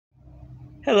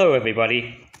Hello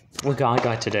everybody, what I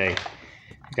got today?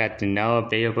 I got the now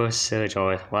available surge,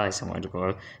 or what is someone to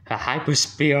call it, a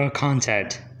hyperspear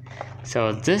content.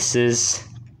 So this is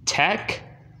Tact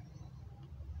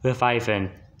Leviathan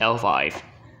L5.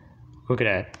 Look at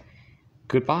that.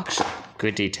 Good box,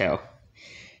 good detail.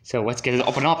 So let's get it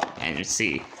open up and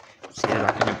see. See it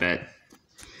back in a bit.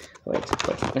 Let's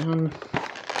put it down.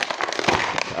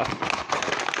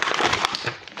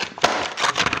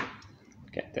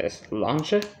 Get this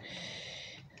launcher.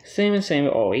 Same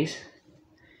always.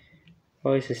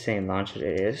 Always the same launcher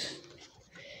it is.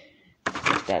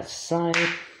 Put that side.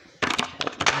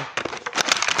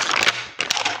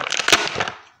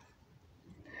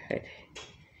 Right.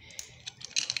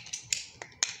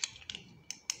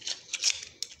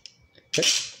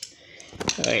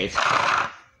 Alright.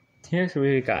 Here's what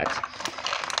we got.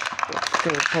 Let's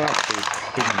go pull out these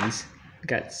pins. We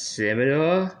got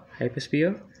similar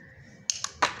hyperspear.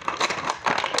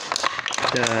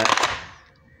 The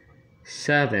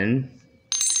 7, and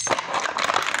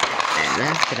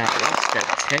last but not least, the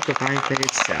Tact Leviathan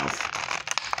itself.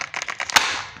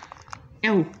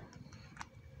 Ow!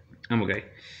 I'm okay.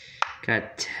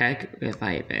 Got Tact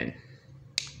Leviathan.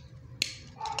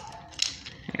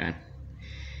 Hang on.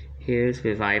 Here's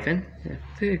Leviathan, a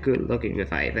very good looking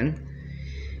Leviathan.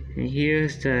 And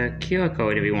here's the QR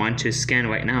code. If you want to scan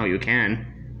right now, you can,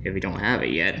 if you don't have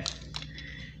it yet.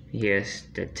 Here's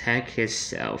the Tact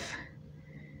itself.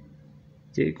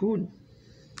 Very good.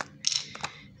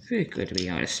 Very good, to be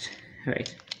honest.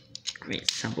 Alright, great.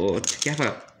 Assemble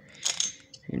together.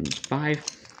 In 5,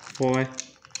 4,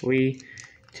 3,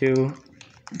 2,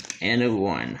 and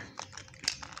 1.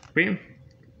 Bam.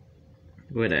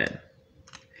 Look at that.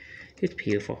 It's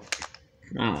beautiful.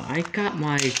 Now, I got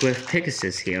my with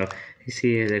Pegasus here. You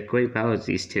see the great balance,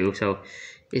 these two. So,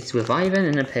 it's Leviathan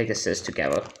and a Pegasus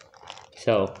together.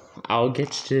 So, I'll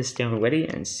get this down ready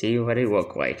and see what it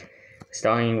looks like.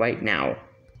 Starting right now.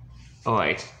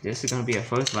 Alright, this is gonna be our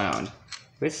first round.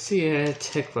 Let's see a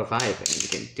Tact Leviathan we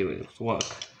can do its work.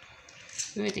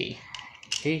 Ready.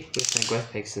 Okay, let's make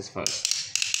with Pegasus first.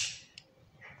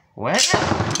 What? 3,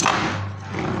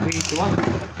 2, 1.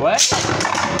 What?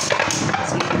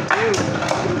 What's he gonna do?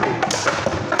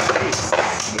 Nice.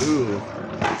 Ooh.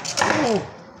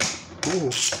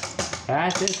 Ooh.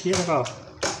 That's it, beautiful.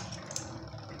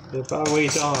 The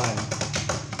battery's on.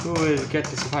 Who will get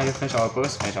the Survivor Fish or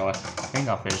Ghost Fish or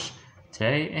Finger Fish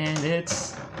today? And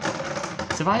it's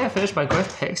Survivor Fish by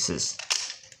Griff Pegasus.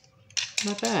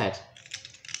 Not bad.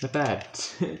 Not bad.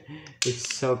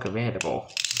 It's so commendable.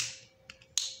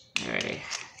 Alrighty.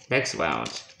 Next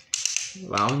round.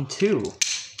 Round 2.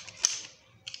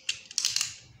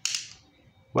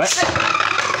 What?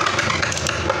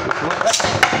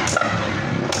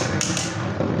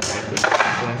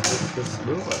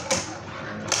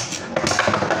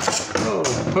 Oh,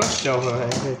 pushed over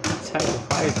and the Tact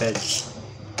Leviathan.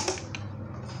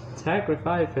 Tact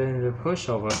Leviathan and the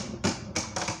pushover.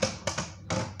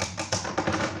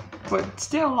 But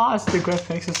still lost to Griff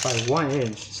Pegasus by 1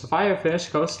 inch. Survivor Fish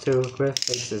goes to Griff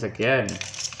Pegasus again.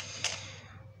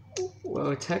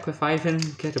 Will Tact Leviathan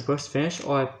get a burst finish,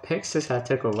 or Pegasus had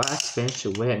to take a last finish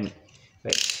to win?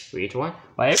 Wait, 3, 2, 1.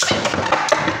 Wait. 1.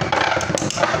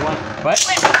 What?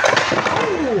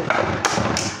 Oh!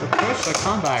 The push, the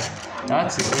comeback.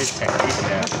 That's a great technique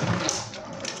there.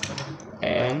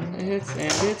 And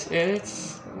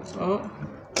it's. Oh.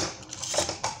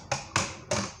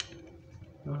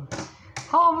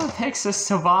 How will Pegasus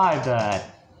survive that?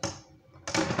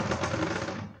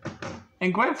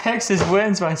 And Great Pegasus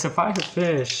wins by Survivor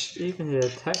Fish. Even the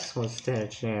Tact won't stand a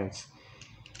chance.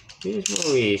 Here's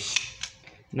Maurice.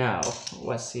 Now,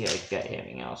 let's see if I get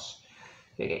anything else.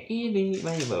 We get Elite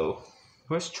Rainbow.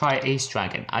 Let's try Ace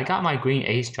Dragon. I got my green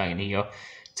Ace Dragon here.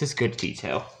 Just good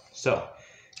detail. So,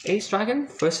 Ace Dragon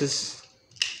versus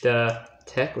the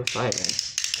Tact Leviathan.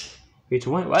 Which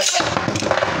one? What?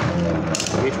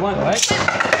 Which one? What?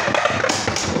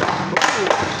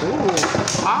 Ooh!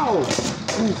 Ow!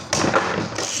 Ooh.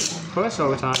 First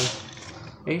overtime.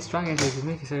 Ace Dragon is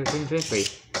making a green victory.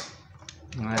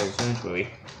 Alright, eventually.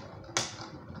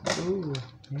 Ooh,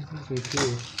 victory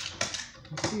too.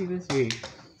 Let's see victory.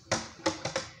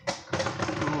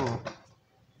 Oh.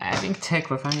 I think Tact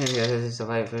Leviathan is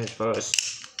Survivor Fish first.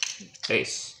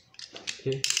 Ace.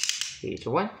 2, 3, 2,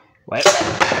 1. Wait.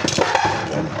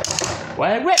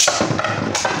 Wait.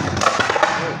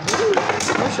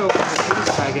 Push over the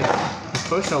Ace Dragon.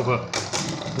 Push over.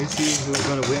 Let's see who's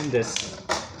gonna win this.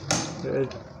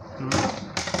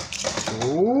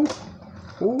 Ooh.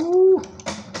 Ooh.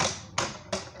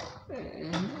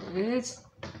 It's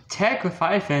Tact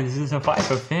Leviathan. This is a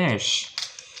Survivor Fish.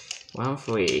 Round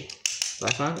 3.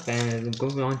 Last one, and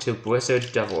moving on to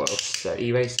Blizzard Devils, the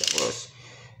Erase Devils.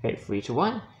 Okay, 3, 2,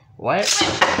 1. What? 3,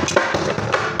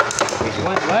 2,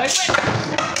 1. What?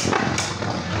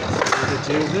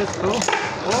 Let's go.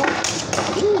 Oh!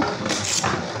 Ooh.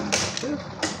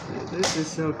 This is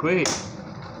so great. I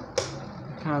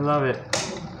kind of love it.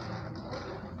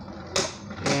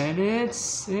 And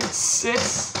it's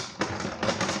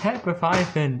Tact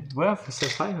Leviathan, worth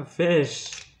survivor fish.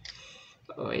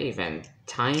 Or even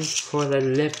time for the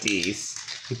lifties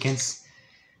against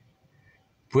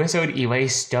Blizzard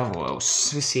Erase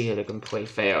Devils. Let's see if they can play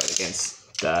fair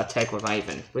against the Tact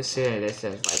Leviathan. Let's see this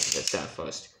down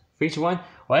first. 3, 2, 1.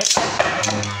 What?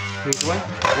 3, 2, 1.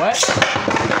 What?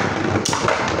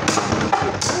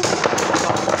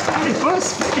 Hey,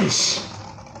 first fish!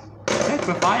 Tact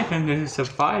Leviathan is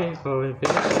survivor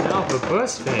fish now for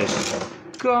first fish.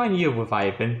 Good on you,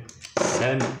 Leviathan.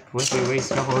 Send Blizzard Erase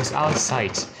Devils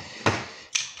outside.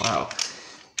 Wow.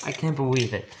 I can't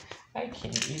believe it. I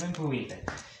can't even believe it.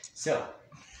 So,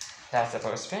 that's the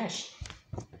first fish.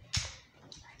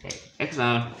 Okay, next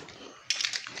round.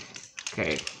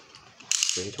 Okay.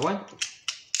 3, 2, 1.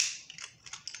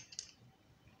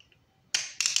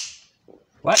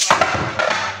 What?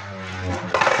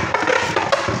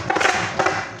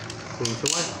 3, 2, 1.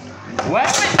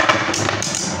 What?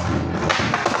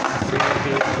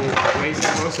 Erase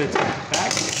Devils to take it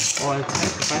back, or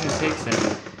Tact Leviathan takes it.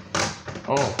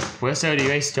 Oh, Blizzard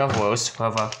Erase Devils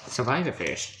for the survivor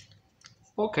fish.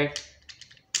 Okay.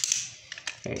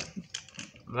 Okay.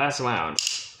 Last round.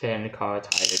 Pin the card,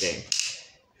 tie the game.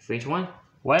 3, 2, 1.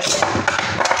 What?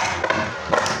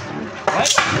 What?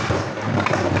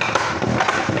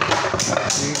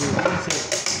 3, 2, 1,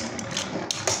 6.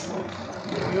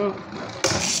 There we go.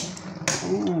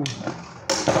 Ooh.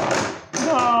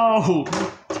 No!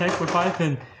 Tact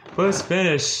Leviathan, first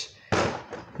finish.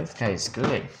 This guy is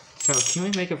good. So, can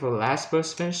we make it for the last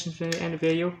first finish in the end of the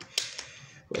video?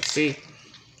 Let's see.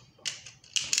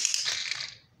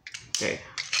 Okay.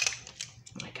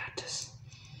 I got this.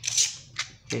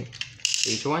 Okay.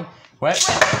 3, 2, 1. What?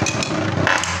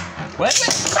 What?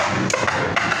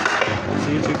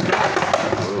 3, 2, 1.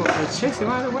 Oh, it's chasing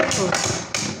out of the way.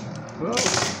 Whoa.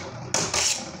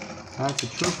 That's the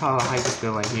true power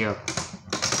hyperspeed right here.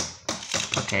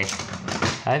 Okay.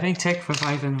 I think Tact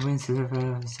Leviathan wins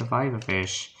the survivor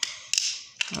fish.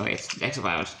 Oh wait, next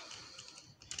round.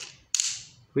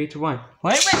 3, 2, 1.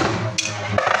 Wait!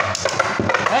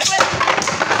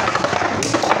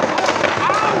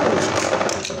 Ow!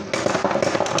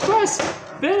 First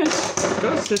finish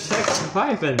goes to Tact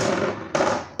Leviathan.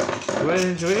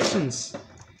 Congratulations.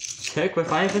 Tact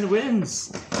Leviathan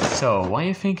wins. So, what do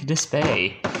you think of this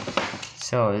bay?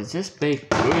 So, is this bay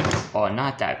good or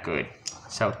not that good?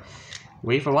 So,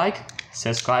 leave a like,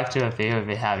 subscribe to the video if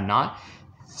you have not.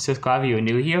 Subscribe if you're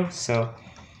new here. So,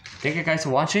 thank you guys for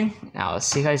watching. I'll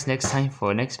see you guys next time for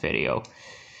the next video.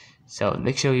 So,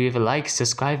 make sure you leave a like,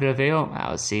 subscribe to the video.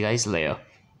 I'll see you guys later.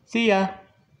 See ya!